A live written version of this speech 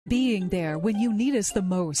Being there when you need us the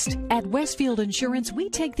most. At Westfield Insurance, we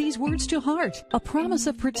take these words to heart. A promise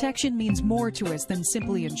of protection means more to us than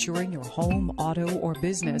simply insuring your home, auto, or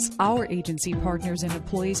business. Our agency partners and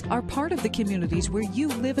employees are part of the communities where you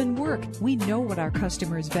live and work. We know what our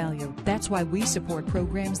customers value. That's why we support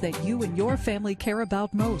programs that you and your family care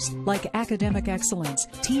about most, like academic excellence,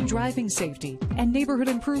 teen driving safety, and neighborhood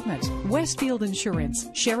improvement. Westfield Insurance,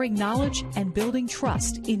 sharing knowledge and building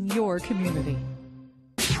trust in your community.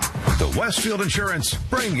 The Westfield Insurance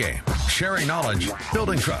Brain Game. Sharing knowledge,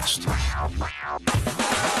 building trust.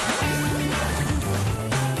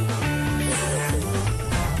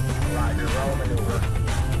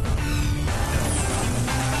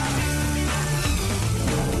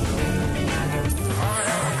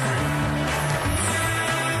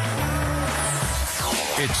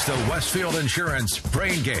 It's the Westfield Insurance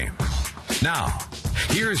Brain Game. Now,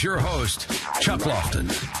 here's your host, Chuck Lofton.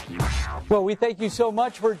 Well, we thank you so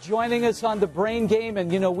much for joining us on the Brain Game.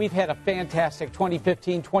 And, you know, we've had a fantastic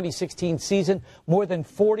 2015-2016 season. More than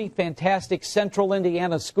 40 fantastic Central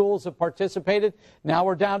Indiana schools have participated. Now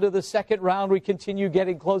we're down to the second round. We continue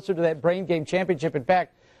getting closer to that Brain Game championship. In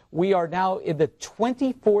fact, we are now in the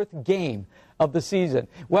 24th game of the season.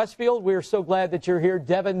 Westfield, we're so glad that you're here.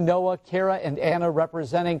 Devin, Noah, Kara, and Anna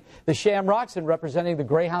representing the Shamrocks and representing the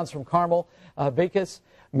Greyhounds from Carmel, Vicus,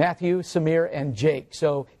 Matthew, Samir, and Jake.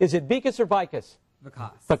 So is it Vicus or Vicus?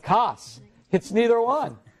 Vicus. It's neither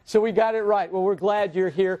one. So we got it right. Well, we're glad you're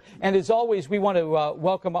here. And as always, we want to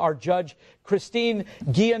welcome our judge, Christine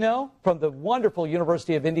Guilleneau from the wonderful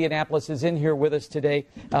University of Indianapolis is in here with us today,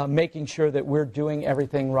 making sure that we're doing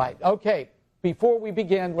everything right. Okay, before we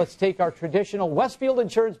begin, let's take our traditional Westfield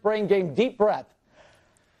Insurance Brain Game deep breath.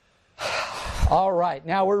 All right,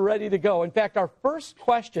 now we're ready to go. In fact, our first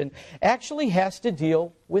question actually has to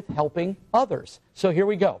deal with helping others. So here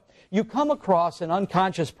we go. You come across an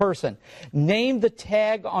unconscious person. Name the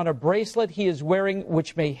tag on a bracelet he is wearing,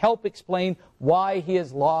 which may help explain why he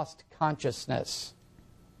has lost consciousness.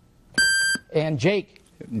 And Jake?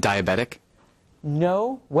 Diabetic?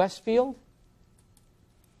 No. Westfield?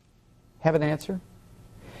 Have an answer?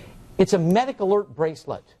 It's a Medic Alert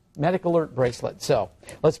bracelet. Medic Alert bracelet. So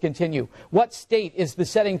let's continue. What state is the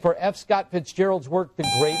setting for F. Scott Fitzgerald's work, The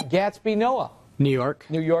Great Gatsby? Noah? New York.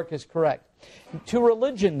 New York is correct. To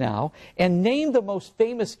religion now, and name the most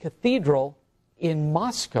famous cathedral in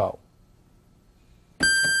Moscow.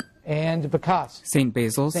 And Vikas? St.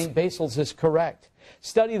 Basil's. St. Basil's is correct.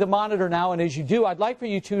 Study the monitor now, and as you do, I'd like for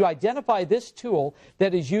you to identify this tool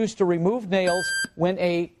that is used to remove nails when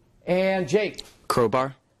and Jake?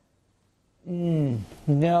 Crowbar.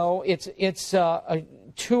 No, it's a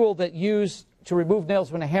tool that used to remove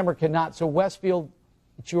nails when a hammer cannot. So Westfield,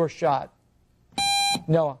 it's your shot.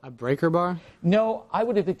 No. A breaker bar? No, I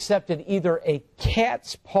would have accepted either a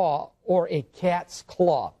cat's paw or a cat's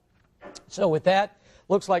claw. So with that,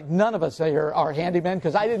 looks like none of us here are handymen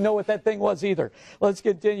because I didn't know what that thing was either. Let's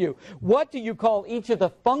continue. What do you call each of the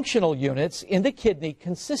functional units in the kidney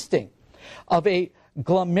consisting of a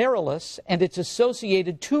glomerulus and its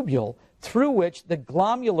associated tubule through which the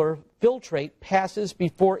glomerular filtrate passes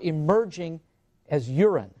before emerging as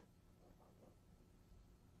urine?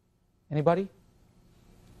 Anybody?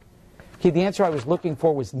 Okay, the answer I was looking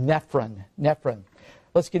for was nephron. Nephron.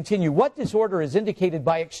 Let's continue. What disorder is indicated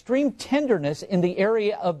by extreme tenderness in the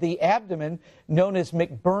area of the abdomen known as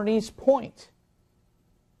McBurney's point?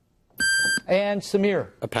 And Samir?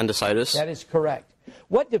 Appendicitis. That is correct.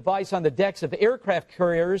 What device on the decks of aircraft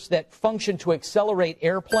carriers that function to accelerate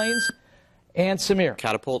airplanes? And Samir?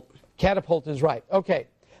 Catapult. Catapult is right. Okay,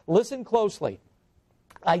 listen closely.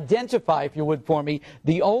 Identify, if you would for me,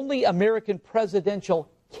 the only American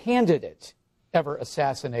presidential candidate ever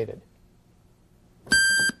assassinated.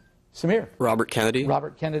 Samir? Robert Kennedy.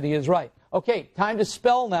 Robert Kennedy is right. Okay, time to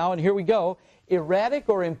spell now, and here we go. Erratic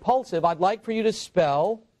or impulsive, I'd like for you to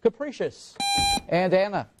spell capricious. And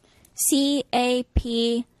Anna? Capricious.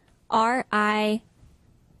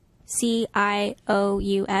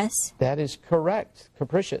 That is correct.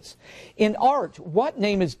 Capricious. In art, what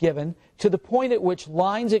name is given to the point at which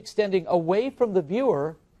lines extending away from the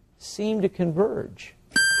viewer seem to converge?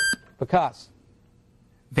 Vikas?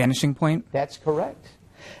 Vanishing point. That's correct.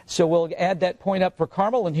 So we'll add that point up for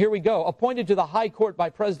Carmel, and here we go. Appointed to the High Court by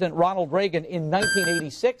President Ronald Reagan in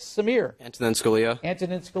 1986, Samir? Antonin Scalia.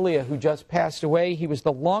 Antonin Scalia, who just passed away. He was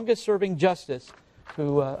the longest-serving justice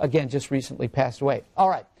who, again, just recently passed away. All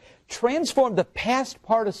right. Transform the past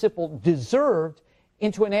participle deserved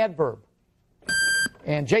into an adverb.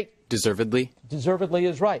 And Jake? Deservedly. Deservedly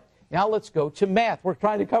is right. Now let's go to math. We're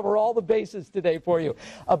trying to cover all the bases today for you.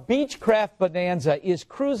 A Beechcraft Bonanza is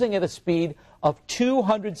cruising at a speed of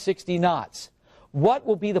 260 knots. What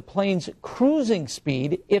will be the plane's cruising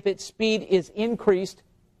speed if its speed is increased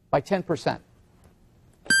by 10%?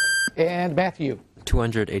 And Matthew?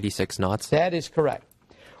 286 knots. That is correct.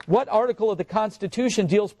 What article of the Constitution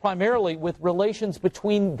deals primarily with relations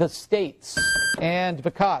between the states? And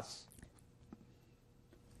Vikas?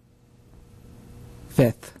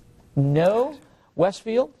 Fifth. No.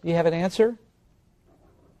 Westfield, do you have an answer?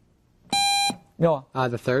 Noah?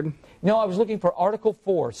 The third. No, I was looking for Article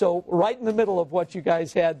 4, so right in the middle of what you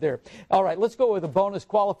guys had there. All right, let's go with a bonus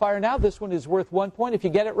qualifier now. This one is worth 1 point. If you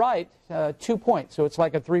get it right, 2 points, so it's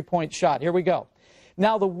like a 3-point shot. Here we go.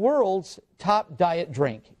 Now, the world's top diet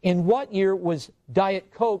drink. In what year was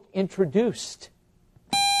Diet Coke introduced?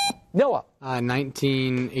 Noah?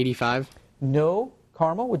 1985. No.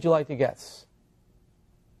 Carmel, would you like to guess?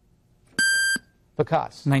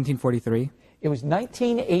 Vikas? 1943. It was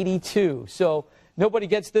 1982. So nobody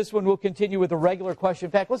gets this one. We'll continue with a regular question.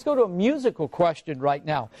 In fact, let's go to a musical question right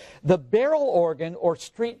now. The barrel organ or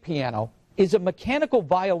street piano is a mechanical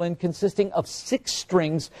violin consisting of 6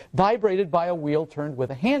 strings vibrated by a wheel turned with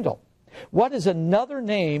a handle. What is another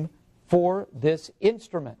name for this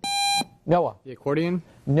instrument? Noah? The accordion.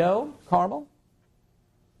 No. Carmel?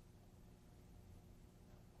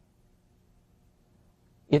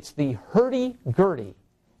 It's the hurdy-gurdy.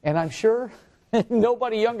 And I'm sure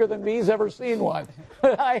nobody younger than me has ever seen one.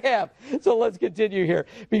 I have. So let's continue here.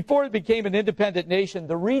 Before it became an independent nation,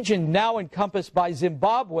 the region now encompassed by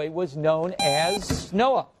Zimbabwe was known as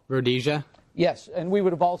Noah. Rhodesia. Yes, and we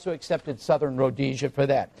would have also accepted Southern Rhodesia for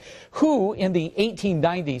that. Who, in the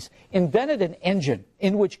 1890s, invented an engine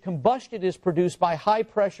in which combustion is produced by high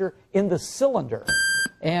pressure in the cylinder?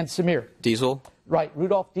 And Samir? Diesel. Right,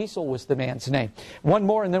 Rudolf Diesel was the man's name. One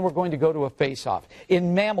more, and then we're going to go to a face-off.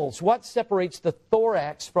 In mammals, what separates the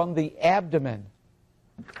thorax from the abdomen?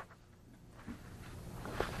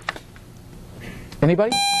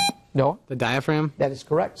 Anybody? No? The diaphragm. That is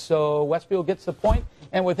correct. So Westfield gets the point.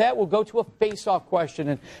 And with that, we'll go to a face-off question.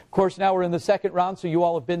 And, of course, now we're in the second round, so you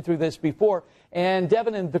all have been through this before. And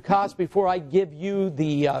Devin and Vikas, before I give you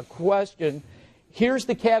the question, here's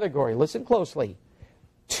the category. Listen closely.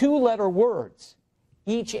 2-letter words.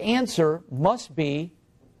 Each answer must be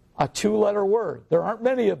a 2-letter word. There aren't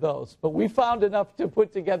many of those, but we found enough to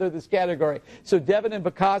put together this category. So Devin and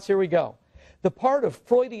Vikas, here we go. The part of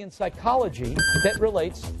Freudian psychology that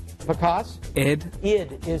relates, Vikas? Id.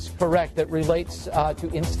 Id is correct, that relates to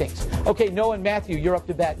instincts. Okay, Noah and Matthew, you're up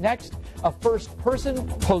to bat. Next, a first-person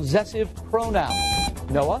possessive pronoun.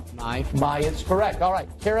 Noah? My. My is correct. All right,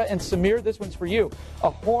 Kara and Samir, this one's for you. A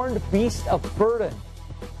horned beast of burden.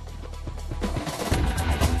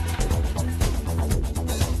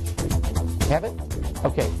 Have it?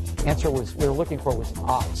 Okay. Answer we were looking for was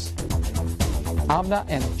ox. Amna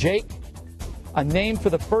and Jake, a name for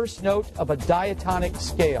the first note of a diatonic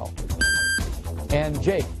scale. And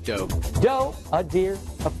Jake. Doe. Doe, a deer.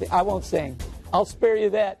 I won't sing. I'll spare you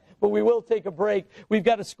that, but we will take a break. We've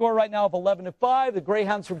got a score right now of 11-5. The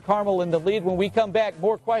Greyhounds from Carmel in the lead. When we come back,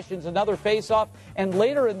 more questions, another face-off, and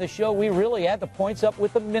later in the show, we really add the points up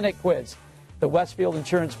with the minute quiz. The Westfield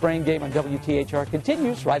Insurance Brain Game on WTHR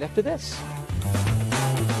continues right after this.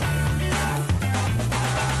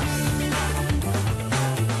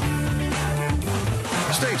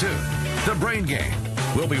 Stay tuned. The Brain Game.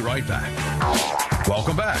 We'll be right back.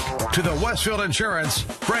 Welcome back to the Westfield Insurance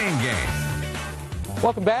Brain Game.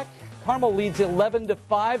 Welcome back. Carmel leads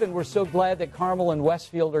 11-5, and we're so glad that Carmel and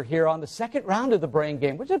Westfield are here on the second round of the Brain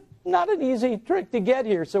Game, which is not an easy trick to get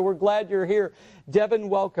here, so we're glad you're here. Devin,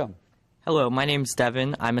 welcome. Hello, my name's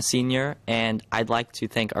Devin. I'm a senior, and I'd like to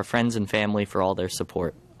thank our friends and family for all their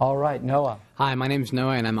support. All right, Noah. Hi, my name's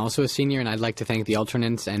Noah, and I'm also a senior, and I'd like to thank the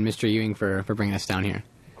alternates and Mr. Ewing for bringing us down here.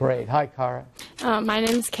 Great. Hi, Cara. My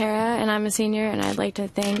name's Kara, and I'm a senior, and I'd like to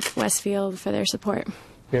thank Westfield for their support.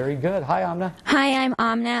 Very good. Hi, Amna. Hi, I'm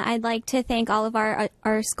Amna. I'd like to thank all of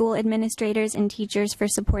our school administrators and teachers for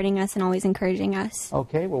supporting us and always encouraging us.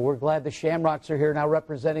 Okay, well, we're glad the Shamrocks are here now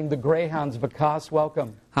representing the Greyhounds. Vikas,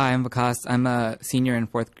 welcome. Hi, I'm Vikas. I'm a senior and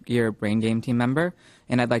fourth-year Brain Game team member,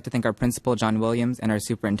 and I'd like to thank our principal, John Williams, and our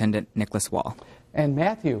superintendent, Nicholas Wall. And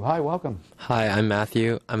Matthew, hi, welcome. Hi, I'm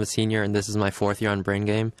Matthew. I'm a senior, and this is my 4th year on Brain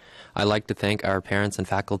Game. I'd like to thank our parents and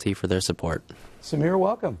faculty for their support. Samir,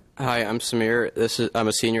 welcome. Hi, I'm Samir. I'm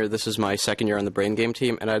a senior. This is my 2nd year on the Brain Game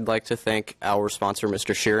team, and I'd like to thank our sponsor,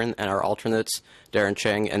 Mr. Sheeran, and our alternates, Darren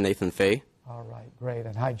Cheng and Nathan Fay. All right, great.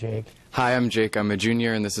 And hi, Jake. Hi, I'm Jake. I'm a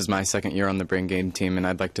junior, and this is my 2nd year on the Brain Game team, and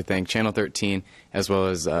I'd like to thank Channel 13 as well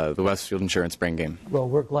as the Westfield Insurance Brain Game. Well,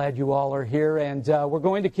 we're glad you all are here, and we're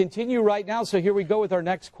going to continue right now, so here we go with our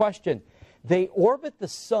next question. They orbit the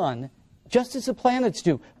sun just as the planets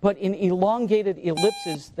do, but in elongated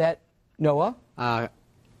ellipses that, Noah?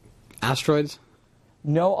 Asteroids?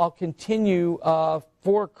 No, I'll continue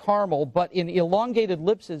for Carmel, but in elongated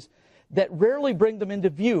ellipses that rarely bring them into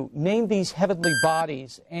view. Name these heavenly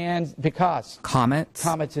bodies, and because comets.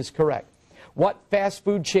 Comets is correct. What fast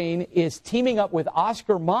food chain is teaming up with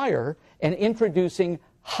Oscar Mayer and introducing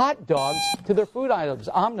hot dogs to their food items?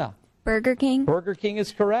 Amna. Burger King. Burger King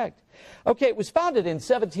is correct. Okay, it was founded in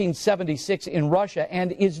 1776 in Russia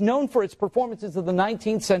and is known for its performances of the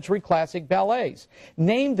 19th century classic ballets.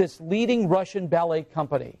 Name this leading Russian ballet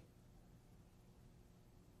company.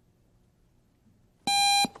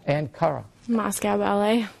 And Kara. Moscow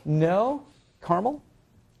Ballet. No. Carmel?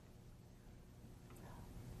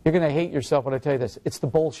 You're going to hate yourself when I tell you this. It's the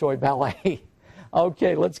Bolshoi Ballet.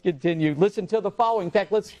 Okay, let's continue. Listen to the following. In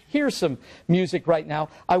fact, let's hear some music right now.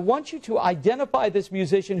 I want you to identify this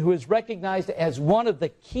musician who is recognized as one of the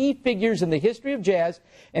key figures in the history of jazz,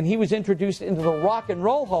 and he was introduced into the Rock and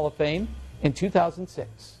Roll Hall of Fame in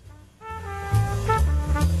 2006.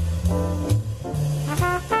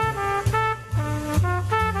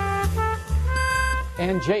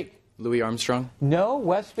 And Jake. Louis Armstrong. No.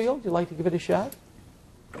 Westfield, would you like to give it a shot?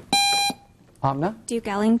 Amna? Duke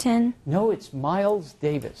Ellington. No, it's Miles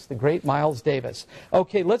Davis, the great Miles Davis.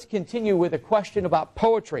 Okay, let's continue with a question about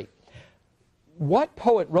poetry. What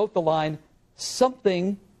poet wrote the line,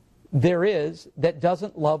 "Something there is that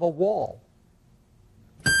doesn't love a wall"?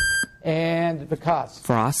 And because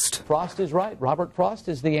Frost. Frost is right. Robert Frost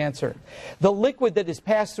is the answer. The liquid that is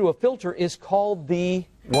passed through a filter is called the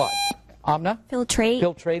what? Amna? Filtrate.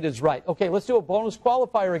 Filtrate is right. Okay, let's do a bonus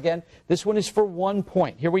qualifier again. This one is for 1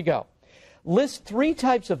 point. Here we go. List 3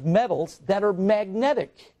 types of metals that are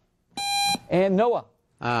magnetic. And Noah?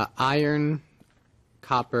 Iron,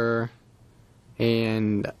 copper,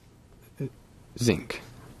 and zinc.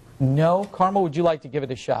 No. Carmel, would you like to give it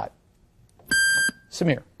a shot?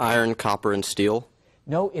 Samir? Iron, copper, and steel.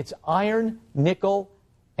 No, it's iron, nickel,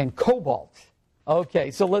 and cobalt. Okay,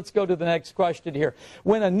 so let's go to the next question here.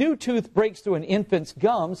 When a new tooth breaks through an infant's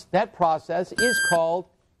gums, that process is called,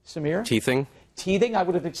 Samir? Teething. Teething. I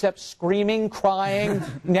would have accepted screaming, crying,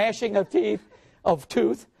 gnashing of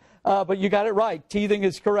tooth, but you got it right. Teething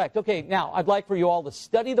is correct. Okay, now I'd like for you all to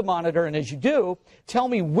study the monitor, and as you do, tell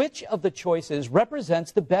me which of the choices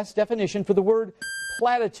represents the best definition for the word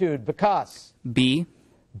platitude. Because B.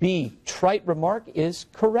 B, trite remark, is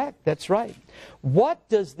correct. That's right. What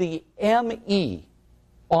does the ME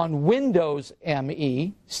on Windows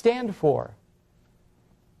ME stand for?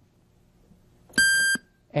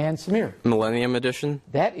 And Samir? Millennium Edition.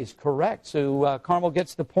 That is correct. So Carmel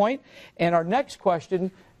gets the point. And our next question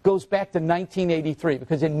goes back to 1983,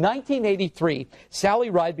 because in 1983, Sally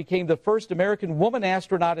Ride became the first American woman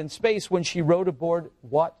astronaut in space when she rode aboard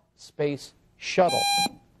what space shuttle?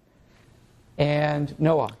 And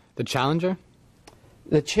Noah? The Challenger?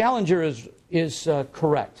 The Challenger is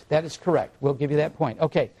correct. That is correct. We'll give you that point.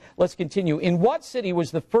 Okay, let's continue. In what city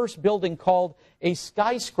was the first building called a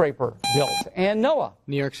skyscraper built? And Noah?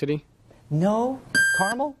 New York City? No.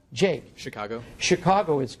 Carmel? Jake? Chicago.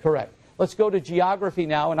 Chicago is correct. Let's go to geography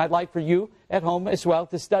now, and I'd like for you at home as well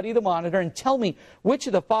to study the monitor and tell me which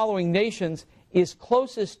of the following nations is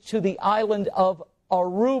closest to the island of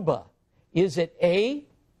Aruba. Is it A,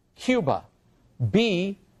 Cuba,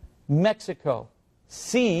 B, Mexico,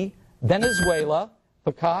 C, Venezuela,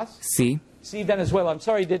 Picasso? C. C, Venezuela. I'm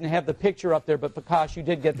sorry you didn't have the picture up there, but Picasso, you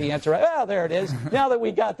did get the answer right. Oh, there it is. Now that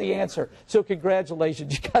we got the answer. So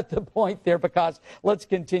congratulations, you got the point there, Picasso. Let's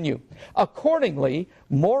continue. Accordingly,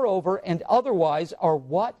 moreover, and otherwise are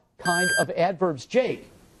what kind of adverbs, Jake?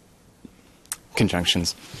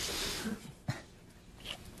 Conjunctions.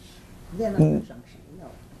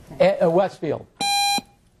 Westfield.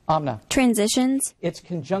 Amna. Transitions. It's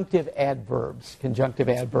conjunctive adverbs. Conjunctive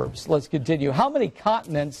adverbs. Let's continue. How many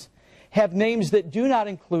continents have names that do not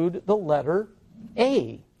include the letter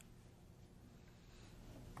A?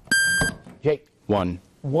 Jake. 1.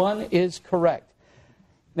 1 is correct.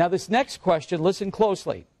 Now this next question, listen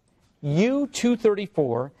closely.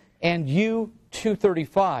 U-234 and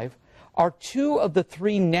U-235 are 2 of the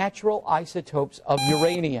 3 natural isotopes of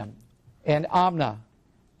uranium. And Amna.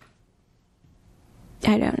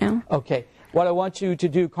 I don't know. Okay. What I want you to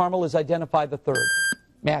do, Carmel, is identify the third.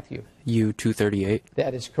 Matthew. U-238.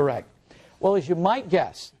 That is correct. Well, as you might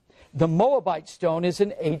guess, the Moabite stone is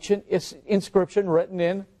an ancient inscription written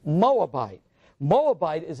in Moabite.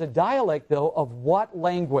 Moabite is a dialect, though, of what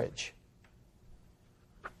language?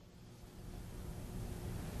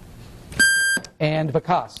 And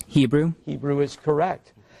Vikas? Hebrew. Hebrew is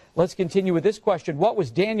correct. Let's continue with this question. What was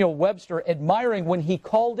Daniel Webster admiring when he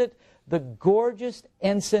called it the gorgeous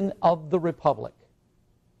ensign of the Republic?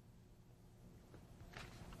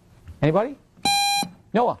 Anybody?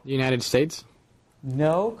 Noah? The United States?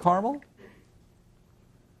 No. Carmel?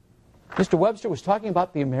 Mr. Webster was talking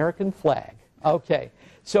about the American flag. Okay.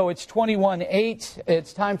 So it's 21-8.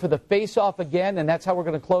 It's time for the face-off again, and that's how we're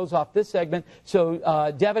going to close off this segment.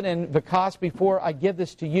 So, Devin and Vikas, before I give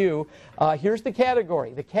this to you, here's the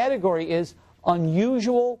category. The category is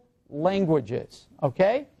unusual languages.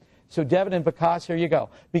 Okay? So, Devin and Vikas, here you go.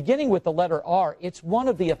 Beginning with the letter R, it's one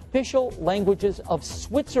of the official languages of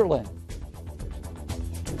Switzerland.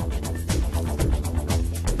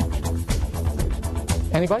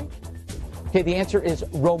 Anybody? Okay, the answer is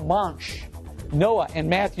Romansh. Noah and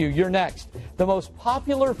Matthew, you're next. The most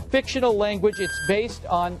popular fictional language, it's based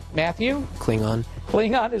on, Matthew? Klingon.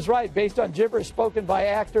 Klingon is right, based on gibberish spoken by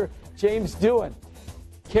actor James Doohan.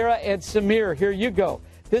 Kara and Samir, here you go.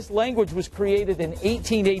 This language was created in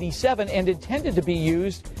 1887 and intended to be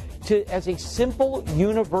used as a simple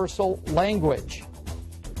universal language.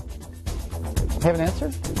 Have an answer?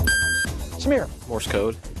 Samir? Morse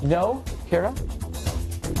code. No. Kara?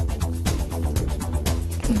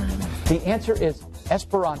 The answer is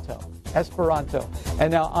Esperanto. Esperanto.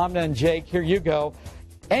 And now Amna and Jake, here you go.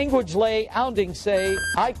 Anguage lay, ounding say,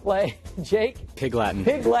 Ike lay. Jake? Pig Latin.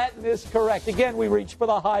 Pig Latin is correct. Again, we reach for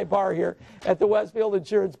the high bar here at the Westfield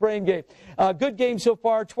Insurance Brain Game. Good game so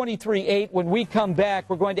far, 23-8. When we come back,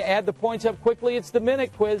 we're going to add the points up quickly. It's the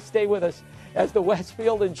minute quiz. Stay with us as the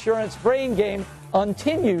Westfield Insurance Brain Game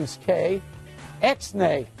continues, K.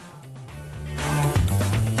 X-nay.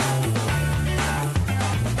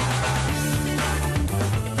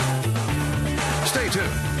 Stay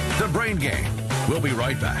tuned. The Brain Game. We'll be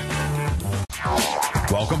right back.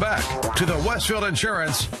 Welcome back to the Westfield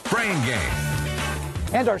Insurance Brain Game.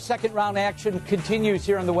 And our second round action continues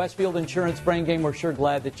here on the Westfield Insurance Brain Game. We're sure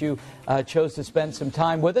glad that you chose to spend some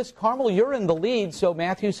time with us. Carmel, you're in the lead. So,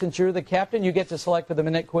 Matthew, since you're the captain, you get to select for the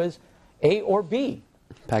minute quiz A or B.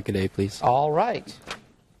 Packet A, please. All right.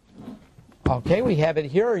 Okay, we have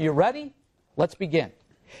it here. Are you ready? Let's begin.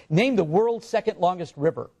 Name the world's second longest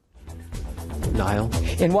river. Nile.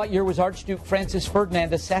 In what year was Archduke Francis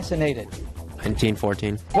Ferdinand assassinated?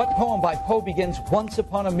 1914. What poem by Poe begins, Once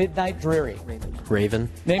Upon a Midnight Dreary? Raven.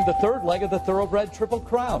 Name the third leg of the thoroughbred Triple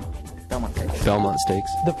Crown. Belmont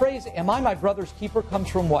Stakes. The phrase, am I my brother's keeper, comes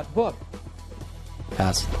from what book?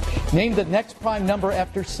 Pass. Name the next prime number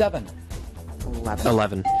after 7.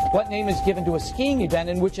 11. What name is given to a skiing event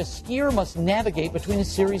in which a skier must navigate between a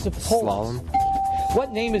series of poles? Slalom.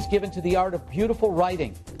 What name is given to the art of beautiful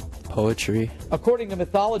writing? Poetry. According to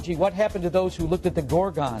mythology, what happened to those who looked at the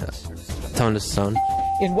Gorgons? Tone to stone.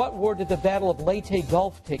 In what war did the Battle of Leyte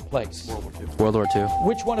Gulf take place? World War II.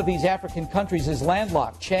 Which one of these African countries is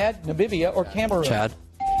landlocked? Chad, Namibia, or Cameroon? Chad.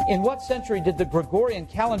 In what century did the Gregorian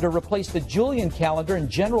calendar replace the Julian calendar in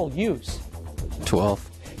general use? 12th.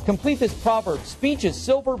 Complete this proverb. Speech is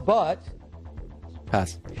silver, but...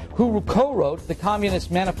 Pass. Who co-wrote the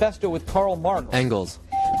Communist Manifesto with Karl Marx? Engels.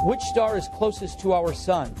 Which star is closest to our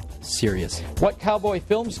sun? Sirius. What cowboy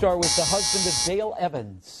film star was the husband of Dale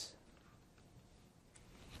Evans?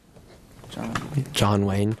 John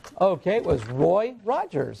Wayne. Okay, it was Roy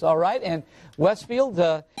Rogers. All right, and Westfield,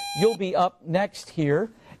 you'll be up next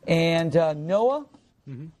here. And Noah,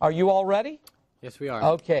 are you all ready? Yes, we are.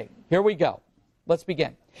 Okay, here we go. Let's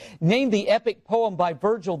begin. Name the epic poem by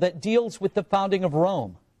Virgil that deals with the founding of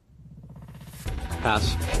Rome.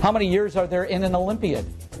 Pass. How many years are there in an Olympiad?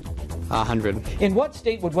 100. In what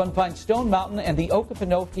state would one find Stone Mountain and the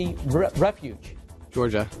Okefenokee Refuge?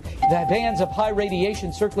 Georgia. The bands of high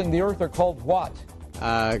radiation circling the Earth are called what?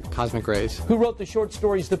 Cosmic rays. Who wrote the short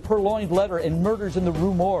stories The Purloined Letter and Murders in the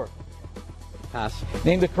Rue Morgue? Pass.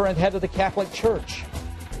 Name the current head of the Catholic Church.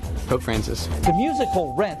 Pope Francis. The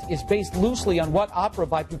musical Rent is based loosely on what opera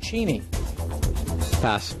by Puccini?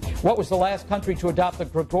 Pass. What was the last country to adopt the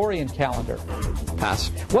Gregorian calendar? Pass.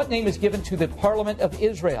 What name is given to the Parliament of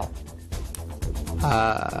Israel?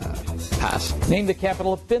 Pass. Name the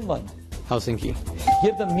capital of Finland. Helsinki.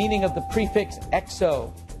 Give the meaning of the prefix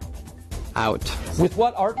exo. Out. With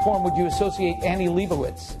what art form would you associate Annie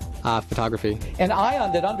Leibovitz? Photography. An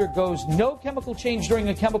ion that undergoes no chemical change during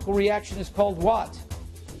a chemical reaction is called what?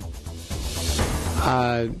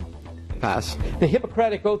 Pass. The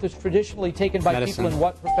Hippocratic Oath is traditionally taken by Medicine. people in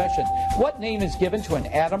what profession? What name is given to an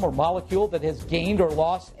atom or molecule that has gained or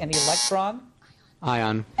lost an electron?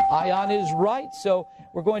 Ion. Ion is right. So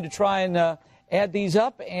we're going to try and add these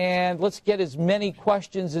up, and let's get as many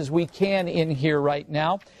questions as we can in here right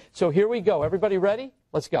now. So here we go. Everybody ready?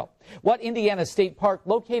 Let's go. What Indiana State Park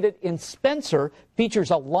located in Spencer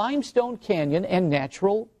features a limestone canyon and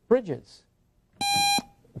natural Bridges.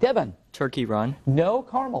 Devin. Turkey Run. No.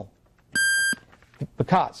 Carmel.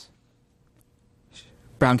 Because.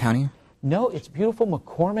 Brown County. No, it's beautiful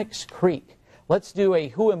McCormick's Creek. Let's do a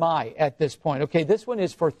who am I at this point. Okay, this one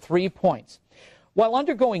is for 3 points. While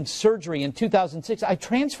undergoing surgery in 2006, I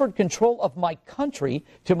transferred control of my country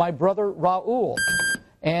to my brother Raul.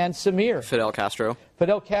 And Samir. Fidel Castro.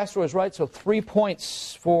 Fidel Castro is right, so 3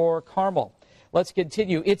 points for Carmel. Let's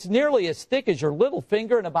continue. It's nearly as thick as your little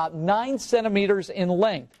finger and about 9 centimeters in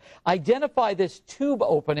length. Identify this tube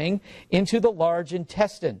opening into the large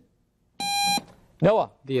intestine.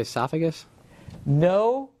 Noah. The esophagus.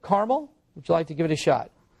 No. Carmel, would you like to give it a shot?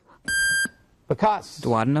 Because.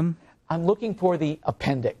 Duodenum. I'm looking for the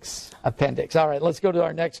appendix. Appendix. All right, let's go to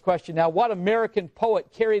our next question now. What American poet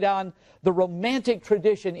carried on the romantic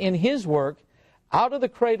tradition in his work, Out of the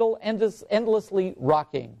Cradle, Endlessly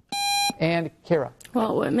Rocking? And Kara.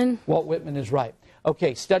 Walt Whitman. Walt Whitman is right.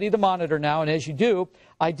 Okay, study the monitor now, and as you do,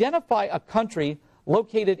 identify a country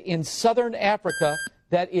located in southern Africa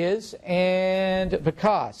that is, and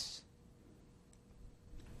because.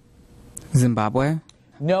 Zimbabwe.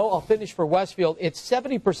 No, I'll finish for Westfield. It's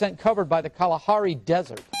 70% covered by the Kalahari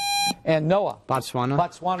Desert. And Noah. Botswana.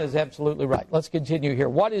 Botswana is absolutely right. Let's continue here.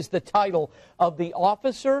 What is the title of the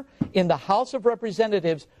officer in the House of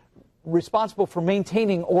Representatives responsible for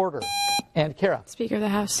maintaining order? And Kara. Speaker of the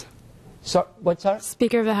House. So, what's that?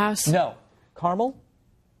 Speaker of the House. No. Carmel?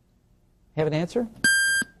 Have an answer?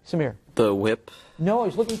 Samir. The whip. No, I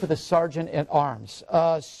was looking for the sergeant at arms.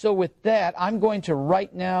 So with that, I'm going to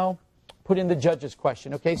right now put in the judge's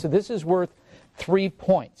question. Okay, so this is worth 3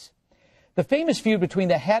 points. The famous feud between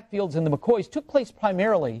the Hatfields and the McCoys took place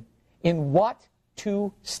primarily in what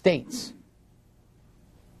 2 states?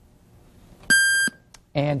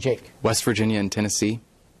 And Jake. West Virginia and Tennessee.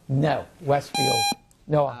 No. Westfield.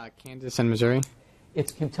 No. Kansas and Missouri.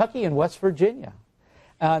 It's Kentucky and West Virginia.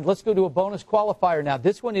 And let's go to a bonus qualifier now.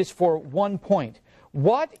 This one is for 1 point.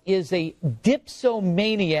 What is a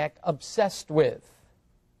dipsomaniac obsessed with?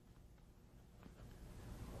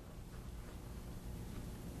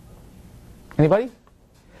 Anybody?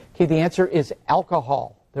 Okay, the answer is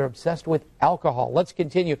alcohol. They're obsessed with alcohol. Let's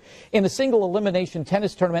continue. In the single elimination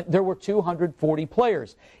tennis tournament, there were 240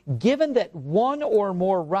 players. Given that 1 or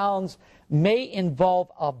more rounds may involve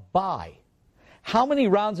a bye, how many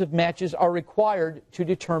rounds of matches are required to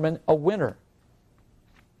determine a winner?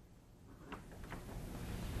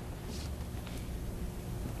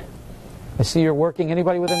 I see you're working.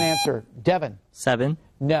 Anybody with an answer? Devin? 7.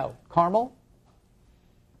 No. Carmel?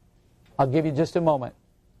 I'll give you just a moment.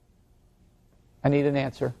 I need an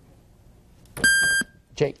answer.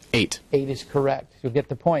 Jake? 8. 8 is correct. You'll get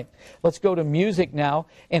the point. Let's go to music now.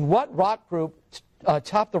 And what rock group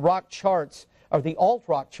topped the rock charts, or the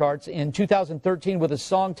alt-rock charts, in 2013 with a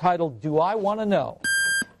song titled Do I Want to Know?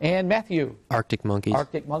 And Matthew? Arctic Monkeys.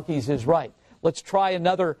 Arctic Monkeys is right. Let's try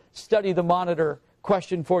another Study the Monitor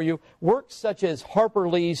question for you. Works such as Harper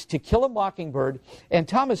Lee's To Kill a Mockingbird and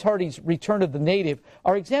Thomas Hardy's Return of the Native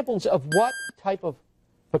are examples of what type of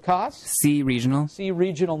Picasso? C. Regional. C.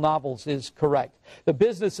 Regional novels is correct. The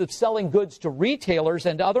business of selling goods to retailers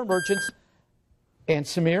and other merchants. And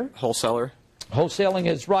Samir? Wholesaler. Wholesaling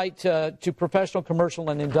is right. To professional,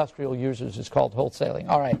 commercial, and industrial users is called wholesaling.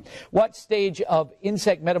 All right. What stage of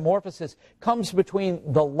insect metamorphosis comes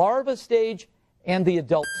between the larva stage and the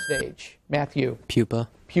adult stage? Matthew? Pupa.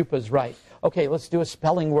 Pupa's right. Okay, let's do a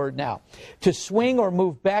spelling word now. To swing or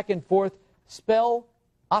move back and forth, spell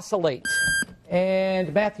oscillate.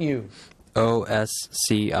 And Matthew?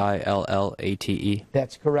 Oscillate.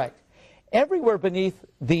 That's correct. Everywhere beneath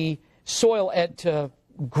the soil at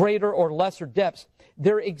greater or lesser depths,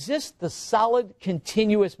 there exist the solid,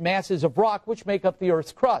 continuous masses of rock which make up the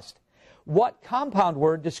Earth's crust. What compound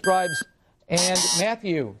word describes, and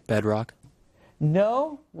Matthew? Bedrock.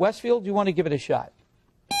 No. Westfield, do you want to give it a shot?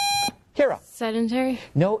 Kara? Sedentary.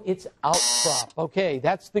 No, it's outcrop. Okay,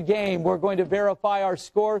 that's the game. We're going to verify our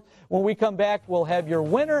score. When we come back, we'll have your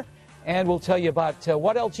winner, and we'll tell you about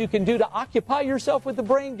what else you can do to occupy yourself with the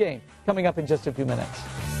brain game. Coming up in just a few minutes.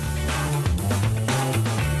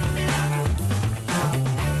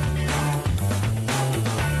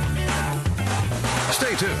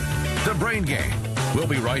 Stay tuned. The Brain Game. We'll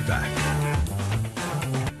be right back.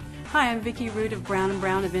 Hi, I'm Vicki Root of Brown &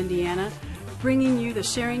 Brown of Indiana, bringing you the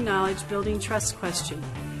Sharing Knowledge Building Trust question.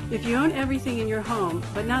 If you own everything in your home,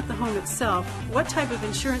 but not the home itself, what type of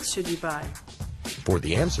insurance should you buy? For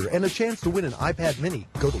the answer and a chance to win an iPad mini,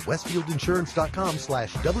 go to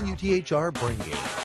westfieldinsurance.com/WTHR Brain Game.